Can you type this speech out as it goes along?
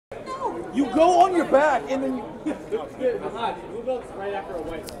You go on your back and then you... Blue belt's right after a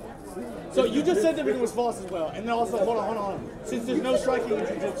white. So you just said everything was false as well. And then also, hold on. Since there's no striking in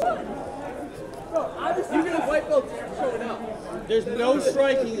jiu-jitsu. You get a white belt just showing up. There's no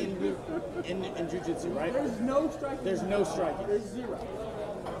striking in jiu-jitsu, right? There's no striking. There's no striking. There's zero.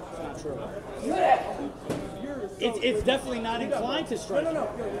 It's not true. You're It's definitely not inclined to strike. No.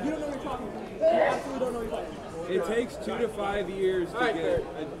 You don't know what you're talking about. You absolutely don't know what you're talking about. It takes 2 to 5 years to get.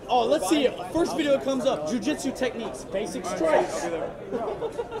 Oh, let's see it. First video that comes up: jiu-jitsu techniques, basic strikes.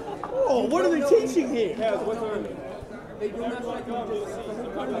 Oh, what are they teaching here? They do not strike jiu-jitsu.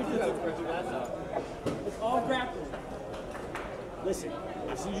 It's all grappling. Listen,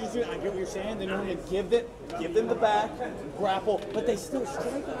 I get what you're saying. They normally give them the back, grapple, but they still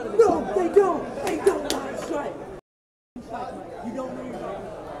strike out of it. No, they don't. They don't want to strike. You don't know you're talking.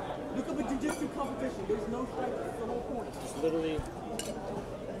 Look up a jiu-jitsu competition. There's no strike. That's the whole point. It's literally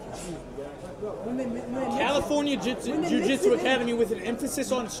When California Jiu-Jitsu Academy with an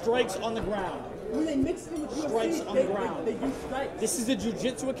emphasis on strikes on the ground. When they mix them with Strikes UFC, on the ground. They do strikes. This is a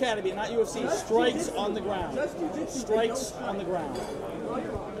Jiu-Jitsu Academy, not UFC. Just Strikes jiu-jitsu. on the ground. Just jiu-jitsu. Strikes on the ground.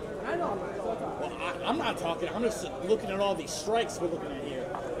 I know. Well, I'm not talking. I'm just looking at all these strikes we're looking at here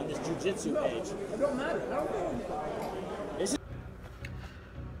on this Jiu-Jitsu page. It don't matter. I don't know.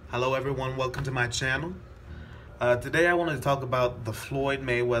 Hello everyone, welcome to my channel. Today I wanted to talk about the Floyd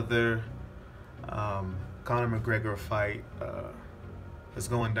Mayweather Conor McGregor fight that's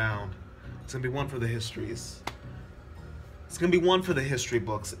going down. It's gonna be one for the histories. It's gonna be one for the history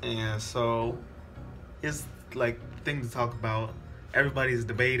books, and so it's like thing to talk about. Everybody's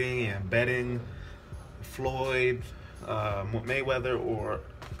debating and betting Floyd Mayweather or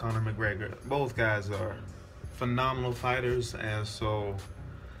Conor McGregor. Both guys are phenomenal fighters, and so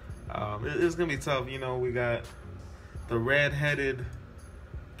it's gonna be tough. You know, we got the red-headed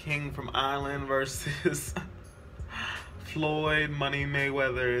king from Ireland versus Floyd Money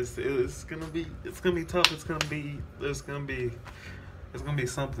Mayweather. It's gonna be tough. It's gonna be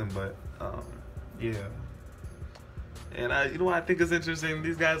something. But yeah. And I think it's interesting.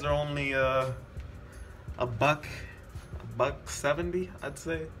 These guys are only a buck 70, I'd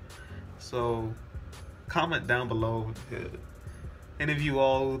say. So comment down below. Any of you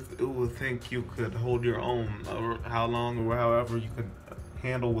all who would think you could hold your own, or how long or however you could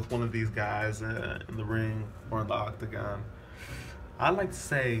handle with one of these guys in the ring or in the octagon. I'd like to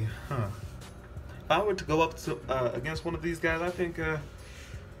say, if I were to go up to against one of these guys, I think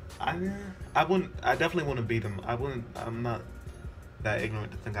I definitely wouldn't beat them. I'm not that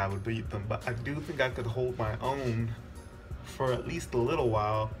ignorant to think I would beat them, but I do think I could hold my own for at least a little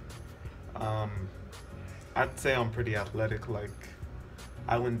while. I'd say I'm pretty athletic. Like,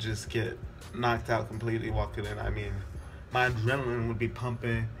 I wouldn't just get knocked out completely walking in. I mean, my adrenaline would be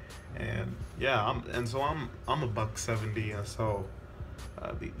pumping, and yeah, I'm a buck 70, and so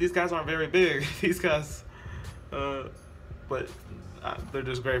these guys aren't very big. These guys, but they're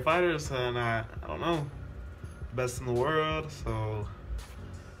just great fighters, and I don't know, best in the world. So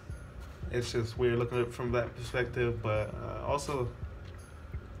it's just weird looking at it from that perspective. But also,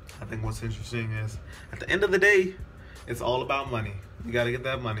 I think what's interesting is at the end of the day, it's all about money. You got to get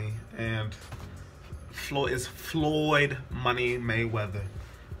that money, and Floyd Money Mayweather.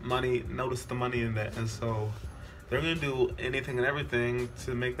 Money, notice the money in that, and so they're gonna do anything and everything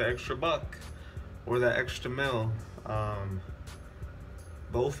to make the extra buck or that extra mil.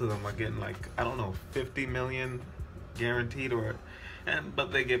 Both of them are getting, like, I don't know, 50 million guaranteed,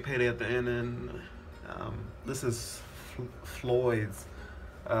 but they get paid at the end. And this is Floyd's.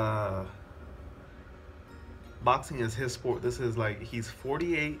 Boxing is his sport. This is like, he's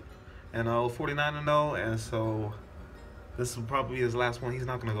 48 and 49 and 0, and so this will probably be his last one. He's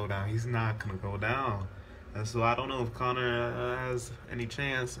not gonna go down. He's not gonna go down, and so I don't know if Conor has any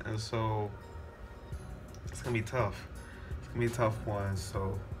chance, and so it's gonna be tough. It's gonna be a tough one.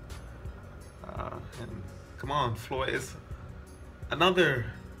 So and come on, Floyd. It's another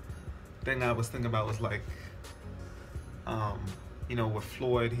thing I was thinking about was like, you know, with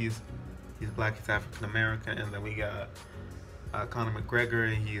Floyd, he's black, he's African American, and then we got Conor McGregor,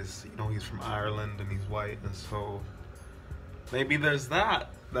 and he's from Ireland, and he's white, and so maybe there's that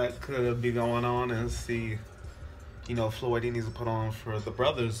could be going on, and see, you know, Floyd, he needs to put on for the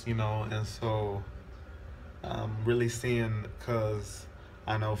brothers, you know, and so really seeing, because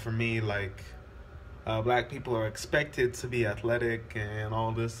I know for me, like, black people are expected to be athletic and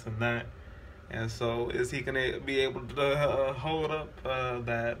all this and that, and so is he gonna be able to hold up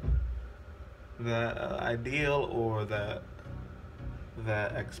that ideal or that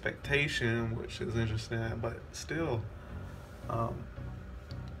expectation, which is interesting. But still,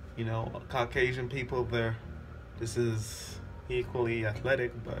 you know, Caucasian people, this is equally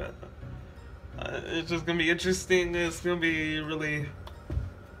athletic, but it's just gonna be interesting. It's gonna be really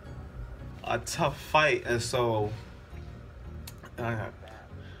a tough fight, and so I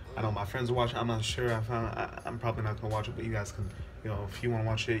know my friends are watching. I'm not sure. I'm probably not gonna watch it, but you guys can, you know, if you want to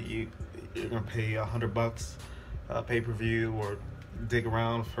watch it, you're gonna pay $100 pay-per-view, or dig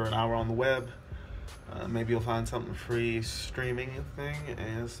around for an hour on the web. Maybe you'll find something free streaming thing,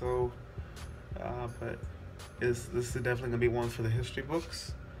 and so but this is definitely gonna be one for the history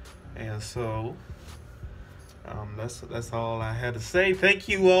books, and so that's all I had to say. Thank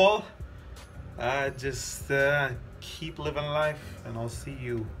you all. Just keep living life, and I'll see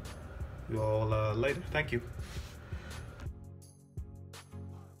you all later. Thank you.